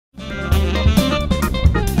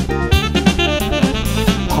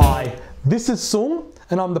This is Seung,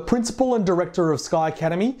 and I'm the Principal and Director of Sky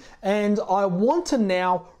Academy, and I want to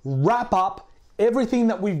now wrap up everything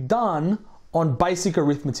that we've done on basic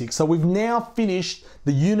arithmetic. So we've now finished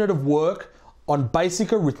the unit of work on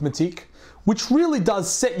basic arithmetic, which really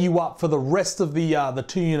does set you up for the rest of the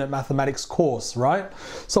 2-unit mathematics course, right?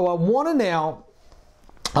 So I want to now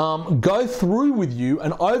go through with you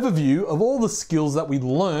an overview of all the skills that we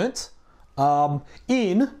learnt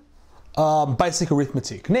in basic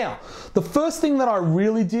arithmetic. Now, the first thing that I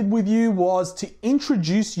really did with you was to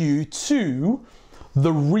introduce you to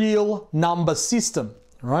the real number system,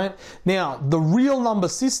 right? Now, the real number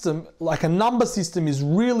system, like a number system, is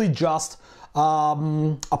really just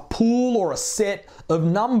a pool or a set of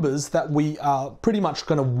numbers that we are pretty much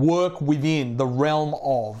going to work within the realm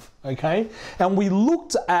of, okay? And we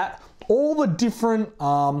looked at all the different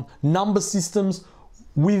number systems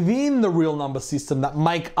within the real number system that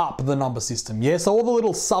make up the number system, yeah? So all the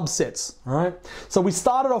little subsets, all right? So we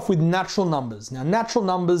started off with natural numbers. Now, natural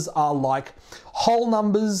numbers are like whole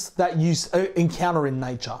numbers that you encounter in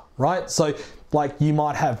nature, right? So like you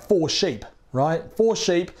might have 4 sheep, right? 4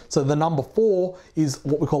 sheep, so the number 4 is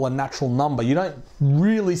what we call a natural number. You don't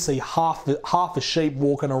really see half a sheep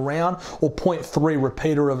walking around or 0.3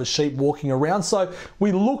 repeater of a sheep walking around. So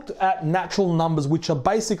we looked at natural numbers, which are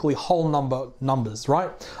basically whole numbers, right?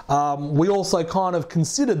 We also kind of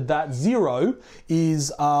considered that 0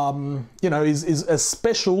 is, is a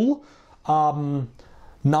special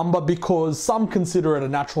number because some consider it a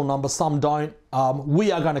natural number, some don't.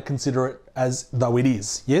 We are going to consider it as though it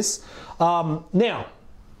is, yes? Now,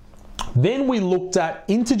 then we looked at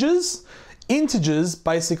integers. Integers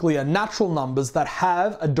basically are natural numbers that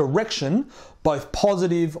have a direction, both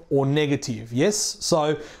positive or negative, yes?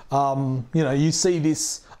 So, you see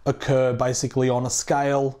this occur basically on a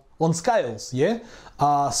scale, on scales, yeah?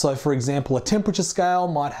 So for example, a temperature scale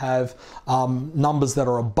might have numbers that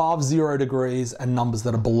are above 0 degrees and numbers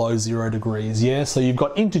that are below 0 degrees, yeah? So you've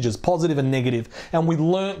got integers, positive and negative, and we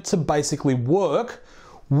learnt to basically work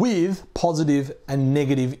with positive and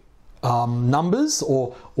negative numbers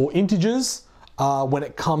or integers when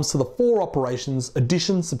it comes to the 4 operations: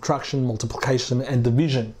 addition, subtraction, multiplication, and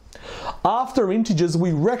division. After integers,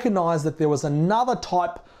 we recognized that there was another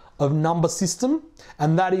type of number system,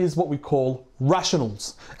 and that is what we call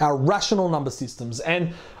rationals, our rational number systems.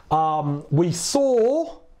 And we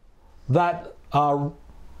saw that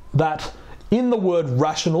that in the word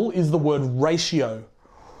rational is the word ratio.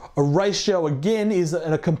 A ratio, again, is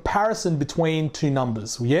a comparison between 2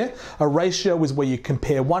 numbers, yeah? A ratio is where you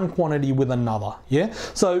compare one quantity with another, yeah?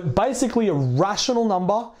 So basically a rational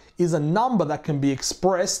number is a number that can be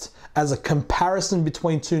expressed as a comparison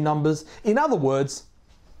between 2 numbers. In other words,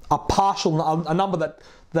 a number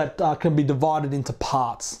that can be divided into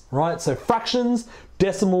parts, right? So fractions,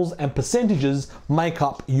 decimals, and percentages make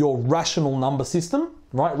up your rational number system,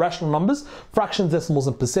 right? Rational numbers, fractions, decimals,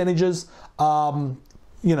 and percentages,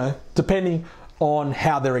 depending on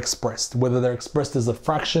how they're expressed, whether they're expressed as a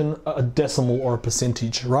fraction, a decimal, or a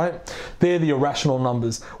percentage, right? They're the irrational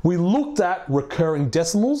numbers. We looked at recurring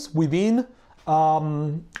decimals within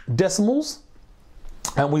decimals,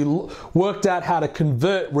 and we worked out how to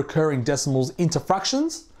convert recurring decimals into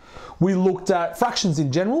fractions. We looked at fractions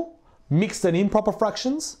in general, mixed and improper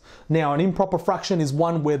fractions. Now, an improper fraction is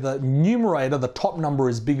one where the numerator, the top number,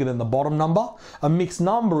 is bigger than the bottom number. A mixed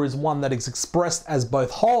number is one that is expressed as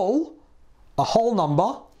both a whole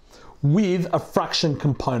number with a fraction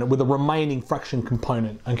component, with a remaining fraction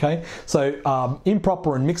component, okay? So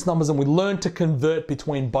improper and mixed numbers, and we learned to convert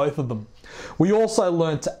between both of them. We also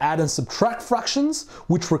learned to add and subtract fractions,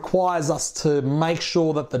 which requires us to make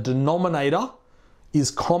sure that the denominator is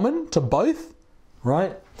common to both,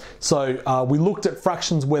 right? So we looked at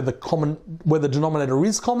fractions where the denominator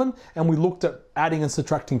is common, and we looked at adding and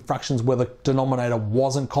subtracting fractions where the denominator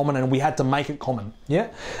wasn't common, and we had to make it common, yeah?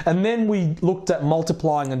 And then we looked at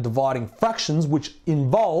multiplying and dividing fractions, which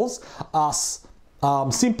involves us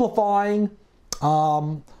simplifying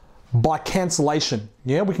by cancellation,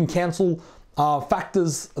 yeah? We can cancel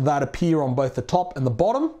factors that appear on both the top and the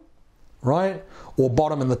bottom, right? Or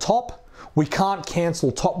bottom and the top. We can't cancel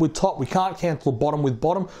top with top. We can't cancel bottom with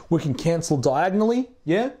bottom. We can cancel diagonally,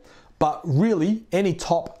 yeah? But really, any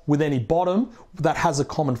top with any bottom that has a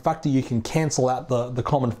common factor, you can cancel out the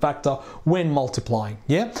common factor when multiplying,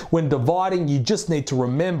 yeah? When dividing, you just need to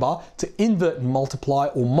remember to invert and multiply,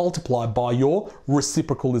 or multiply by your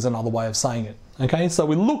reciprocal is another way of saying it, okay? So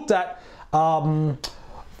we looked at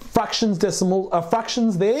fractions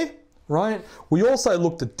there, right? We also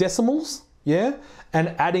looked at decimals, yeah?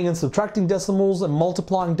 and adding and subtracting decimals and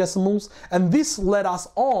multiplying decimals. And this led us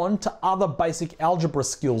on to other basic algebra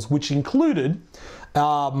skills, which included,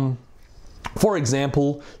 for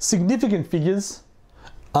example, significant figures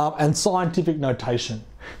and scientific notation.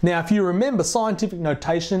 Now, if you remember, scientific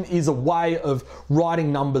notation is a way of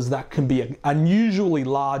writing numbers that can be unusually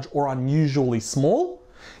large or unusually small.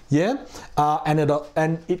 Yeah, and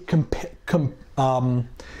it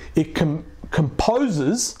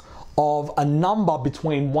composes of a number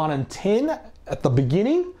between 1 and 10 at the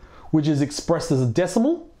beginning, which is expressed as a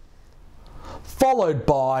decimal, followed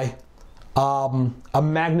by a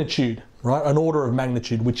magnitude, right? An order of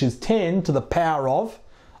magnitude, which is 10 to the power of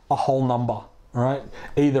a whole number, right?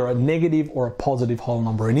 Either a negative or a positive whole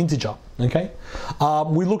number, an integer, okay?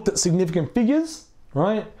 We looked at significant figures,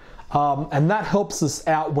 right? And that helps us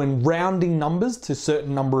out when rounding numbers to a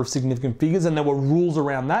certain number of significant figures, and there were rules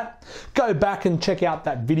around that. Go back and check out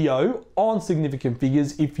that video on significant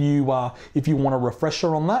figures if you want a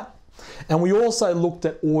refresher on that. And we also looked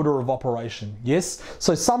at order of operation, yes?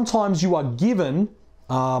 So sometimes you are given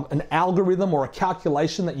an algorithm or a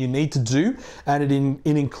calculation that you need to do, and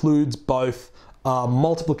it includes both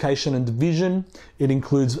multiplication and division, it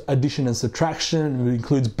includes addition and subtraction, it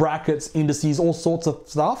includes brackets, indices, all sorts of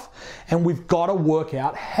stuff, and we've got to work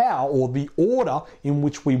out how, or the order in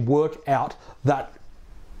which we work out that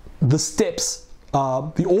the steps,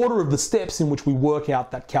 the order of the steps in which we work out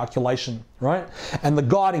that calculation, right? And the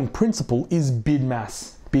guiding principle is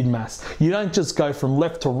BIDMAS. You don't just go from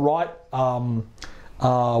left to right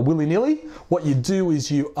willy-nilly. What you do is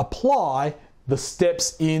you apply the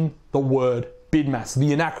steps in the word BIDMAS,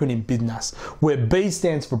 the acronym BIDMAS, where B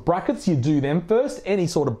stands for brackets. You do them first. Any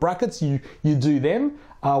sort of brackets, you do them,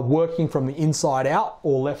 working from the inside out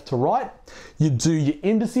or left to right. You do your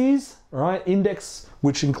indices, right? Index,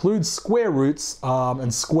 which includes square roots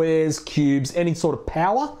and squares, cubes, any sort of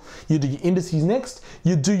power. You do your indices next.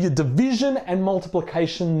 You do your division and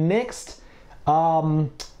multiplication next.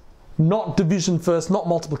 Not division first, not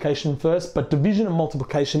multiplication first, but division and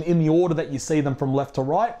multiplication in the order that you see them from left to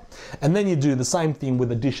right. And then you do the same thing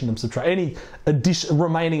with addition and subtraction. Any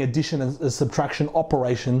remaining addition and subtraction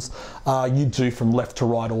operations you do from left to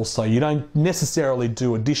right also. You don't necessarily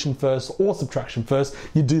do addition first or subtraction first.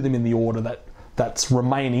 You do them in the order that's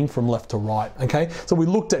remaining from left to right, okay? So we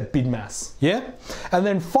looked at BIDMAS, yeah? And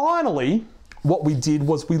then finally, what we did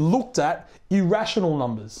was we looked at irrational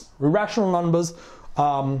numbers. Irrational numbers,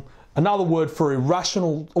 another word for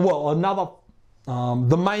irrational,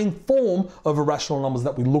 the main form of irrational numbers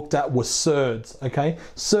that we looked at were surds, okay?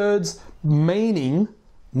 Surds meaning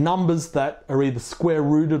numbers that are either square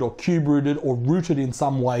rooted or cube rooted or rooted in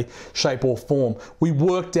some way, shape or form. We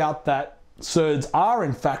worked out that surds are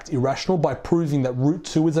in fact irrational by proving that root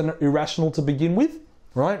 2 is irrational to begin with,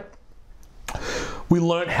 right? We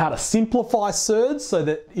learned how to simplify surds so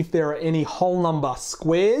that if there are any whole number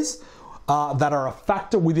squares that are a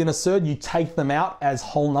factor within a surd, you take them out as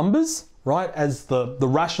whole numbers, right? As the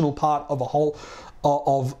rational part of a whole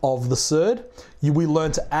of the surd. We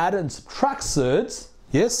learned to add and subtract surds,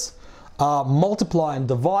 yes, multiply and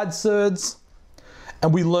divide surds,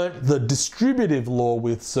 and we learned the distributive law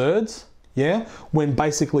with surds, yeah, when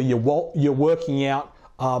basically you're working out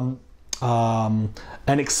an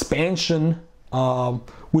expansion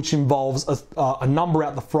which involves a number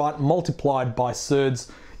out the front multiplied by surds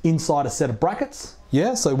inside a set of brackets.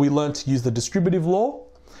 Yeah, so we learned to use the distributive law.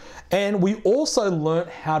 And we also learned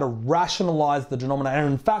how to rationalize the denominator.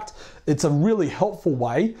 In fact, it's a really helpful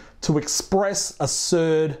way to express a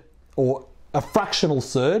surd or a fractional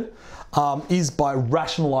surd is by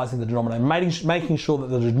rationalizing the denominator, making sure that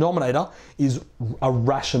the denominator is a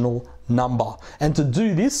rational number. And to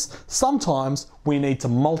do this, sometimes we need to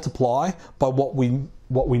multiply by what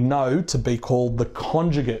we know to be called the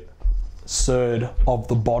conjugate surd of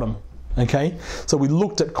the bottom, okay? So we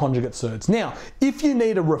looked at conjugate surds. Now, if you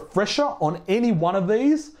need a refresher on any one of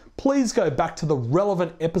these, please go back to the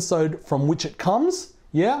relevant episode from which it comes,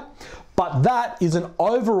 yeah? But that is an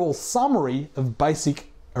overall summary of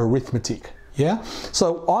basic arithmetic, yeah?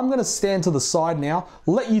 So I'm gonna stand to the side now,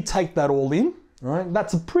 let you take that all in, right?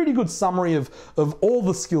 That's a pretty good summary of all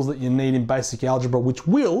the skills that you need in basic algebra, which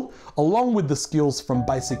will, along with the skills from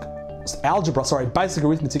basic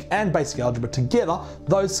arithmetic and basic algebra together,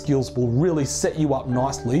 those skills will really set you up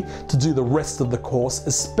nicely to do the rest of the course,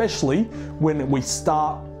 especially when we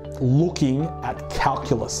start looking at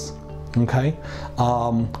calculus, okay?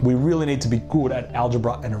 We really need to be good at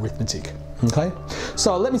algebra and arithmetic, okay?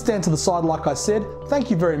 So let me stand to the side like I said. Thank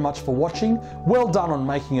you very much for watching. Well done on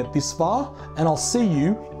making it this far, and I'll see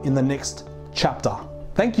you in the next chapter.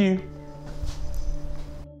 Thank you.